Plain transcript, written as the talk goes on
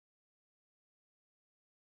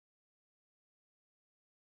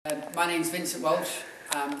My name's Vincent Walsh.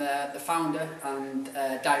 I'm the founder and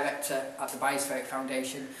director at the Biospheric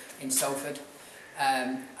Foundation in Salford,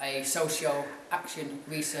 a socio-action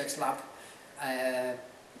research lab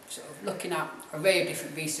sort of looking at a array of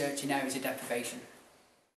different research in areas of deprivation.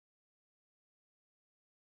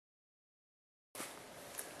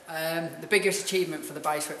 The biggest achievement for the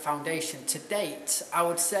Biospheric Foundation to date, I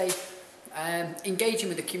would say, engaging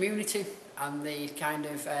with the community and the kind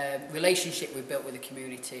of relationship we've built with the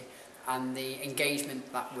community and the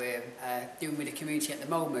engagement that we're doing with the community at the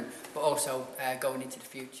moment, but also going into the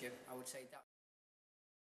future, I would say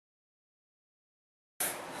that.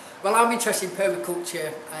 Well, I'm interested in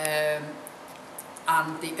permaculture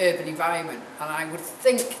and the urban environment, and I would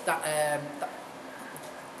think that, that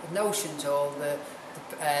the notions or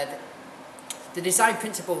the design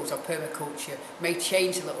principles of permaculture may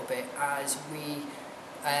change a little bit as we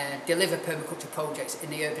deliver permaculture projects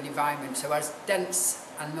in the urban environment. So as dense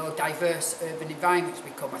and more diverse urban environments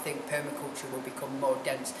become, I think permaculture will become more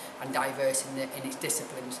dense and diverse in its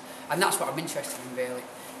disciplines, and that's what I'm interested in really.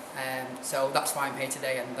 So that's why I'm here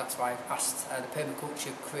today, and that's why I've asked the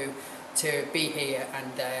permaculture crew to be here,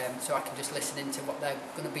 and so I can just listen into what they're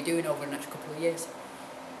going to be doing over the next couple of years.